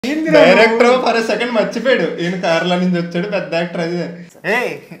Director for second మర్చిపోయాడు ఈయన కేరళ నుంచి వచ్చాడు పెద్ద యాక్టర్ అది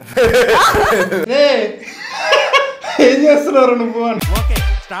ఏం చేస్తున్నారు నువ్వు అని.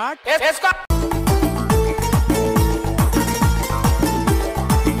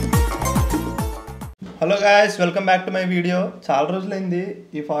 Hello guys, welcome back to my video. చాలా రోజులైంది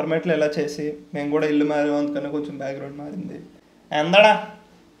ఈ ఫార్మాట్లో ఎలా చేసి. మేము కూడా ఇల్లు మారాము, అందుకని కొంచెం బ్యాక్గ్రౌండ్ మారింది. ఎందడా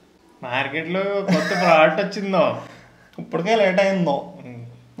మార్కెట్లో కొత్త ప్రోడక్ట్ వచ్చిందో, ఇప్పటికే లేట్ అయిందో,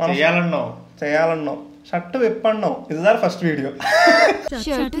 చేయాలన్నావు షర్ట్ విప్పన్నావు. ఇది దాని ఫస్ట్ వీడియో.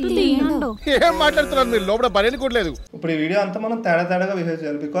 ఏం మాట్లాడుతున్నారు మీరు? లోపల పని కూడలేదు. ఇప్పుడు ఈ వీడియో అంతా మనం తేడాగా బిహేవ్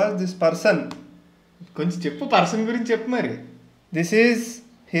చేయాలి. బికాస్ దిస్ పర్సన్, కొంచెం చెప్పు, పర్సన్ గురించి చెప్పు. మరి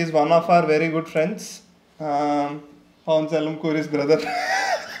he's one of our very good friends, Pawan Kalyan కూరీస్ brother.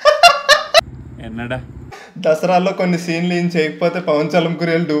 ఎన్నడా దసరాలో కొన్ని సీన్లు ఏం చేయకపోతే పవన్ కళ్యాణ్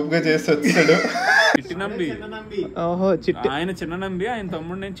కూరియలు డూప్గా చేసి వచ్చాడు. ఆయన చిన్న నంబి, ఆయన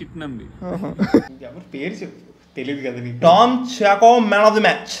తమ్ముడు నేను చిట్టు నంబి. ఎవరు పేరు చెప్పు, తెలియదు కదా నీకు. Tom choco man of the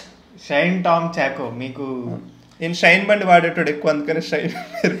match. Shine Tom choco. మీకు నేను షైన్ బండి వాడేటోడు ఎక్కువ, అందుకని షైన్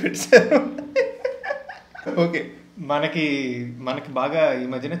పేరు పెట్టారు. ఓకే, మనకి బాగా ఈ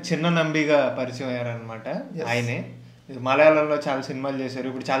మధ్యన చిన్న నంబిగా పరిచయం అయ్యారనమాట. ఆయనే మలయాళంలో చాలా సినిమాలు చేశారు,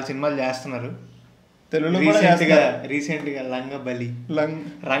 ఇప్పుడు చాలా సినిమాలు చేస్తున్నారు. తెలుగులో రీసెంట్ గా రంగబలి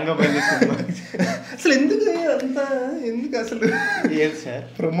సినిమా. అసలు ఎందుకు అసలు ఏది సార్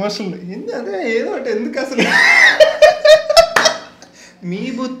ప్రమోషన్ అదే ఏదో ఒకటి ఎందుకు అసలు. మీ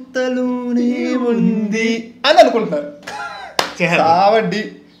బుత్తలోనే ఉంది అని అనుకుంటారు కాబట్టి.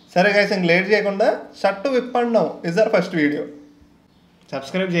 సరే గైస్, ఇంక లేట్ చేయకుండా shirt విప్పండి. Is are first video.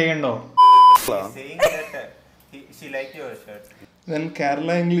 Subscribe చేయండి. She liked your shirt. When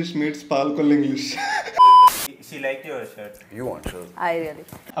Kerala English meets Palkol English. She liked your shirt. You want shirt? I really.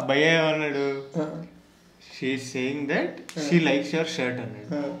 భయ్య ఏమన్నాడు? She is saying that she likes your shirt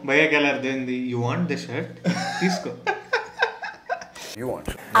అన్నాడు. భయ్యకి ఎలా అర్థమైంది? You want the shirt? తీసుకో. You want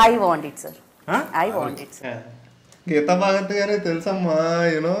shirt? I want it, sir. I want it, sir. Gita Bhagat గానే తెలుసమ్మా,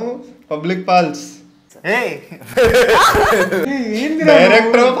 you know public Paul's.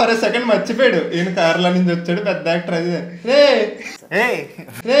 Director for second మర్చిపోయాడు ఈయన కేరళ నుంచి వచ్చాడు పెద్ద యాక్టర్ అది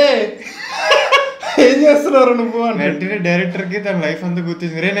ఏం చేస్తున్నారు నువ్వు అని. వెంటనే డైరెక్టర్ కి తన లైఫ్ అంతా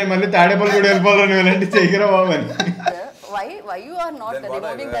గుర్తించింది. రే నేను మళ్ళీ తాడేపల్లి కూడా వెళ్ళిపోవాలి, నువ్వు ఇలాంటి చేయరా బాబు అని. Why you are not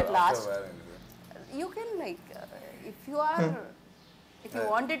removing that last? You can like if you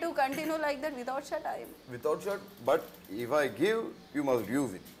wanted to continue like that without shirt, Without shirt, but if I give, you must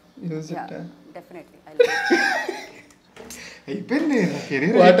use it. Use it. Yeah, definitely. I love it. అయిపోయింది నా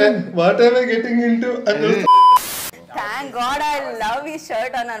career. What am I getting into? Thank God I love his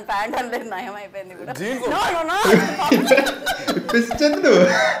shirt and pant and then nayam అయిపోయింది కూడా. No. పిచ్చండు.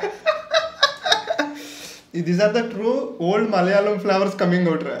 These are the true old Malayalam flavors coming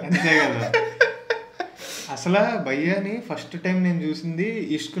out, right? అంతే కదా. అసలు భయ్యాని first time నేను చూసింది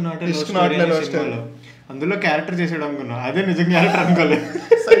ఇష్క్ not సినిమాలో. అందులో character చేసాడు అనుకున్నా, అదే నిజం క్యారెక్టర్ అనుకోలేదు.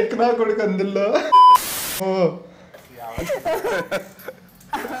 సైక్ నా కొడుకు అందులో.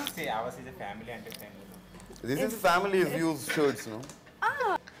 See, ours is a family entertainment. This is families use shirts, no?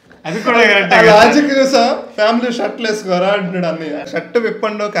 అది కూడా లాజిక్ చూసా. ఫ్యామిలీ షర్ట్లు వేసుకోరా అంటున్నాడు అన్నయ్య. షర్ట్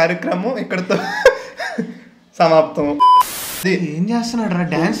విప్పండో కార్యక్రమం ఇక్కడతో సమాప్తం. ఏం చేస్తున్నాడు రా?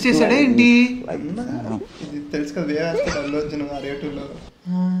 డాన్స్ చేశాడే ఏంటి? ఇది తెలుసు కదా, వేస్తాడు అల్లు అర్జున్ రేటులో.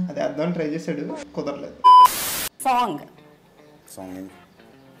 అది అర్థం ట్రై చేశాడు, కుదరలేదు. Song.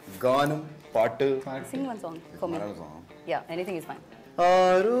 గానం, పాట. Sing one song for me. Yeah, anything is fine.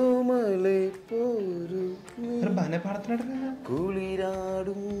 బాగానే పాడుతున్నాడు కదా.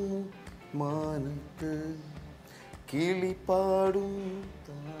 కుళిరాడు మానత్ కిళిపాడు.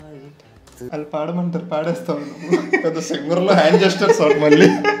 వాళ్ళు పాడమంటారు, పాడేస్తావు. పెద్ద సింగర్లో హ్యాండ్ జెస్టర్స్ మళ్ళీ.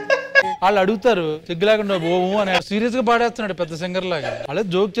 వాళ్ళు అడుగుతారు సిగ్గు లేకుండా ఓము అని, సీరియస్ గా పాడేస్తున్నాడు పెద్ద సింగర్ లాగా. వాళ్ళే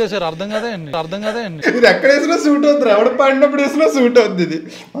జోక్ చేశారు, అర్థం కదా అండి. ఇది ఎక్కడ వేసినా సూట్ అవుతుంది, ఎవడ పాడినప్పుడు వేసినా సూట్ అవుతుంది. ఇది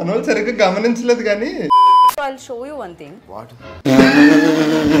మన వాళ్ళు సరిగ్గా గమనించలేదు కానీ. I'll show you one thing. What?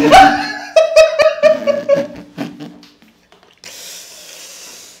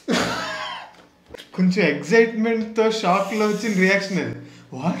 కొంచెం ఎక్సైట్మెంట్ తో షాక్ లో వచ్చిన రియాక్షన్ అది.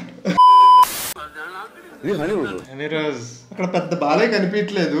 వాట్ అనిరోజ్ అక్కడ పెద్ద బాలే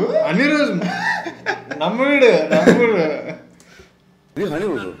కనిపించలేదు. అనిరోజ్ నమ్ముడు.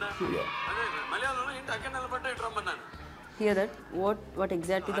 Hear that? What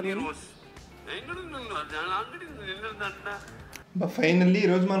exactly the meaning? Finally ఈ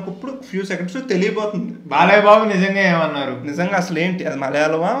రోజు మనకు ఇప్పుడు ఫ్యూ సెకండ్స్ తెలియబోతుంది బాలయ్య బాబు నిజంగా ఏమన్నారు. నిజంగా అసలు ఏంటి అది,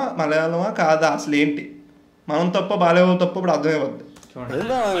 మలయాళమా కాదా, అసలు ఏంటి, మనం తప్ప బాలయ్య బాబు తప్ప ఇప్పుడు అర్థమైపోద్ది.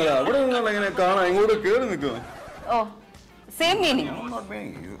 Oh, Same meaning. I'm not being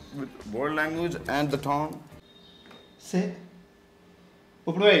with world language and the tone. సే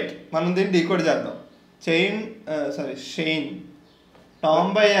ఇప్పుడు వెయిట్ మనం దీన్ని డీకోడ్ చేద్దాం. షెయిన్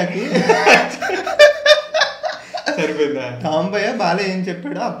టాంబయ్యకి సరిపోయిందా? టాంబయ్య బాలే ఏం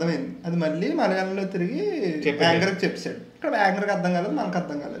చెప్పాడో అర్థమైంది. అది మళ్ళీ మలయాళంలో తిరిగి యాంకర్కి చెప్పాడు. ఇక్కడ యాంకర్కి అర్థం కాలేదు, మనకు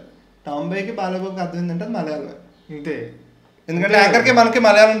అర్థం కాలేదు. టాంబయ్యకి బాలయ్యకి అర్థమైందంటే అది మలయాళం అంతే. ఎందుకంటే యాంకర్కి మనకి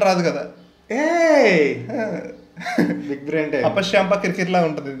మలయాళం రాదు కదా. బిగ్ బ్రెయిన్ అపశ్యాంప కిరికిరిలా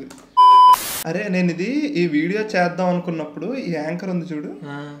ఉంటుంది ఇది. అరే నేను ఇది ఈ వీడియో చేద్దాం అనుకున్నప్పుడు ఈ యాంకర్ ఉంది చూడు,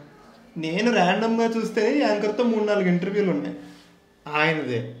 నేను ర్యాండమ్ గా చూస్తే ఈ యాంకర్ తో 3-4 ఇంటర్వ్యూలు ఉన్నాయి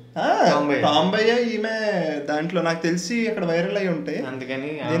ఆయనదే. టాంబయ్య ఈమె దాంట్లో నాకు తెలిసి అక్కడ వైరల్ అయ్యి ఉంటాయి.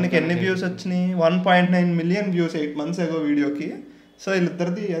 అందుకని దీనికి ఎన్ని వ్యూస్ వచ్చినాయి? 1.9 మిలియన్ వ్యూస్ 8 months ago వీడియోకి. సో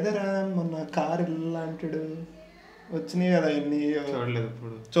వీళ్ళిద్దరిది అదేరా మొన్న కార్ ఇలాంటిడు వచ్చినాయి కదా ఎన్ని.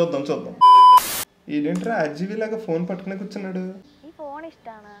 చూద్దాం ఏంటంటే అజ్జీవి లాగా ఫోన్ పట్టుకునే కూర్చున్నాడు.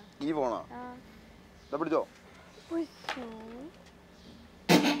 ఈ ఫోనా పిడిచో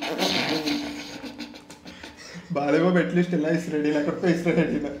బాలేబాబు అట్లీస్ట్ ఇలా ఇస్తాడు, అక్కడ ఇస్తాడు.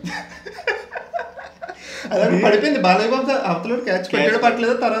 అదే పడిపోయింది బాలేబాబు అవతల క్యాచ్ పెట్టాడు,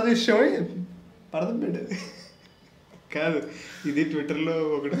 పట్టలేదు. తర్వాత విషయం పడదు పెట్టేది కాదు. ఇది ట్విట్టర్లో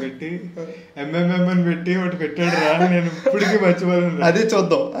ఒకటి పెట్టి ఎంఎంఎం అని పెట్టి ఒకటి పెట్టాడు రా, నేను ఇప్పటికీ మర్చిపోయాను. అది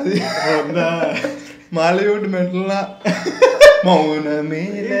చూద్దాం. అది మాలీవుడ్ మెంటల్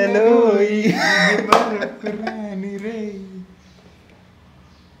మౌనమేలలో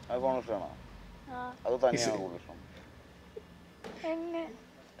അത് തന്നെയാണ് കൂടുതൽ ഇഷ്ടം. എന്നെ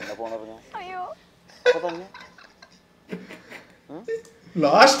പോണറിഞ്ഞ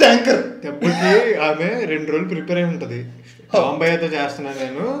లాస్ట్ యాంకర్ దెబ్బకి ఆమె 2 రోజులు ప్రిపేర్ అయి ఉంటది. బాంబయ్యతో చేస్తున్నా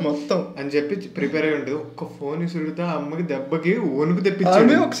నేను మొత్తం అని చెప్పి ప్రిపేర్ అయి ఉంటుంది. ఒక్క ఫోన్ ఇసురుతా అమ్మకి దెబ్బకి ఓనుకు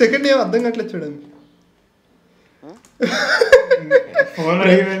తెప్పించాడు. ఒక సెకండ్ ఏం అర్థం కావట్లేదు చూడండి. ఫోన్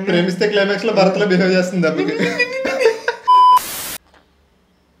ప్రేమిస్తే క్లైమాక్స్ లో భరత్లో బిహేవ్ చేస్తుంది దెబ్బకి.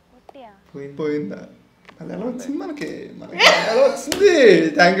 పోయిందా? అది ఎలా వచ్చింది మనకి ఎలా వచ్చింది?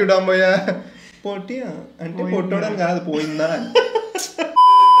 Thank you డాంబయ్య. పోటీయా అంటే పొట్టోడని కాదు, పోయిందా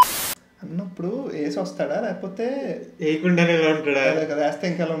అన్నప్పుడు వేసి వస్తాడా లేకపోతే వేయకుండానే ఎలా ఉంటాడా? అదే కదా, వేస్తే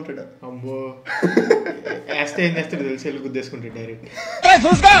ఇంకా ఎలా ఉంటాడు? అమ్మో వేస్తే ఏం చేస్తాడు తెలిసి వెళ్ళి గుద్దేసుకుంటాడు డైరెక్ట్.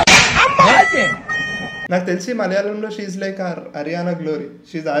 నాకు తెలిసి మలయాళంలో she's like Haryana glory.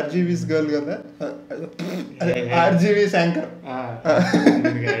 She's RGV's girl కదా, ఆర్జీవీస్ యాంకర్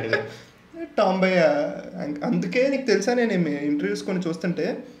టాంబయ్య. అందుకే నీకు తెలుసా, నేను ఇంటర్వ్యూస్ కొన్ని చూస్తుంటే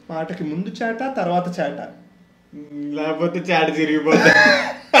మాటకి ముందు చాట తర్వాత చాట, లేకపోతే చాట తిరిగిపోతా.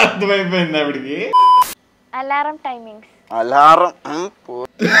 అర్థమైపోయింది ఆవిడికి. అలారం టైమింగ్స్ అలారం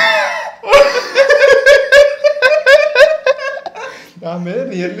ఆమె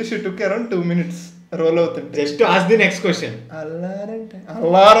really she took around 2 minutes role అవుతుంది. Just ask the next question.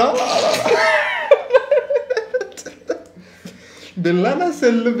 Alarm బిల్లా నా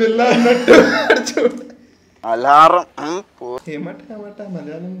సెల్లు బిల్లా అన్నట్టు చూడు. అలారం ఏమట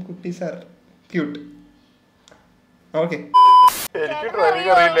మలయాళం కుట్టి సార్ క్యూట్. ഓക്കെ എനിക്ക്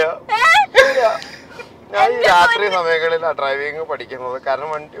ഡ്രൈവിംഗ് അറിയില്ല. ഞാൻ ഈ രാത്രി സമയങ്ങളിലാണ് ഡ്രൈവിംഗ് പഠിക്കുന്നത്. കാരണം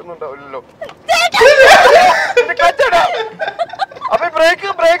വണ്ടിയൊന്നും ഉണ്ടാവില്ലല്ലോ. അപ്പൊ break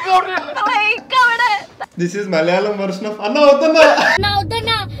this is Malayalam version of അണ്ണ വത്തണ്ണ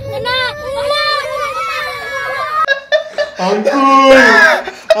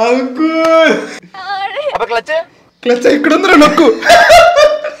అంకుల్. അപ്പൊ ക്ലച്ച് ఇక్కడ ఉందిరా నొక్కు.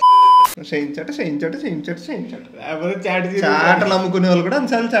 చాటలు అమ్ముకునే వాళ్ళు కూడా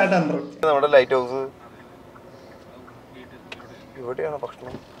అన్నిసార్లు చాట అంటారు. നമ്മുടെ ലൈറ്റ് ഹൗസ് എവിടെയാണ്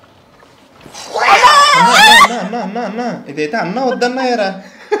ഭക്ഷണം? అన్న ఇదైతే అన్న వద్దన్నాయరా,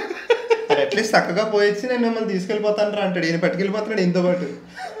 అట్లీస్ట్ చక్కగా పోయిచ్చి నేను మిమ్మల్ని తీసుకెళ్ళిపోతాను రా అంటాడు. ఈయన పట్టుకెళ్ళిపోతున్నాడు ఇంతో పాటు.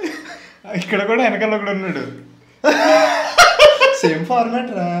 ఇక్కడ కూడా వెనకాల కూడా ఉన్నాడు. సేమ్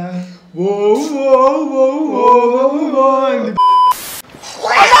ఫార్మాట్ రా.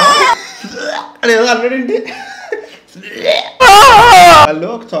 అదేదో అన్నాడేంటి. వాళ్ళు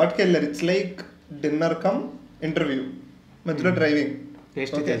ఒక చోటుకి వెళ్ళారు. It's like dinner come interview, మధ్యలో డ్రైవింగ్.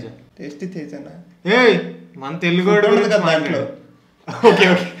 టేస్టీ తేజనా మన తెలుగు దాంట్లో. Okay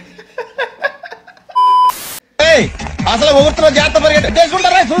okay. అసలు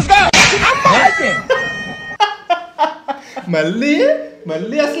మళ్ళీ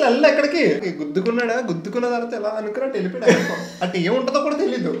అసలు అల్ల ఎక్కడికి గుద్దుకున్నాడా, గుద్దుకున్న తర్వాత ఎలా అనుకున్నట్టు వెళ్ళిపోయాడు. అటు ఏముంటుందో కూడా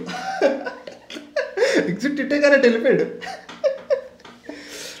తెలీదు. ఎగ్జిట్ ఇట్టే కానీ వెళ్ళిపోయాడు.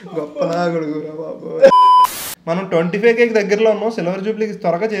 గొప్పలా గొడుగురా బాబు. మనం 25K దగ్గరలో ఉన్నాం. సిల్వర్ జూబ్లీకి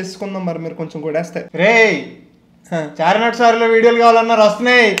త్వరగా చేసుకుందాం. మరి మీరు కొంచెం కొడేస్తే రే చార్మినార్ సార్లో వీడియోలు కావాలన్నారు,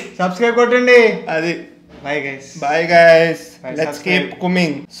 వస్తున్నాయి. సబ్స్క్రైబ్ కొట్టండి. అది bye guys, let's keep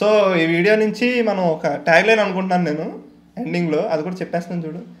కుమింగ్. So ఈ వీడియో నుంచి మనం ఒక ట్యాగ్ లైన్ అనుకుంటున్నాను నేను ఎండింగ్లో, అది కూడా చెప్పేస్తాను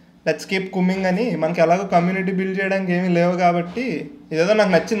చూడు. లెట్స్ కీప్ కుమింగ్ అని. మనకి ఎలాగో కమ్యూనిటీ బిల్డ్ చేయడానికి ఏమీ లేవు కాబట్టి ఇదేదో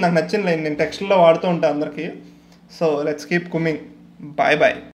నాకు నచ్చిన లైన్, నేను టెక్స్ట్లో వాడుతూ ఉంటాను అందరికీ. So let's keep కుమింగ్. Bye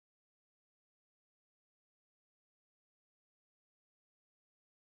bye.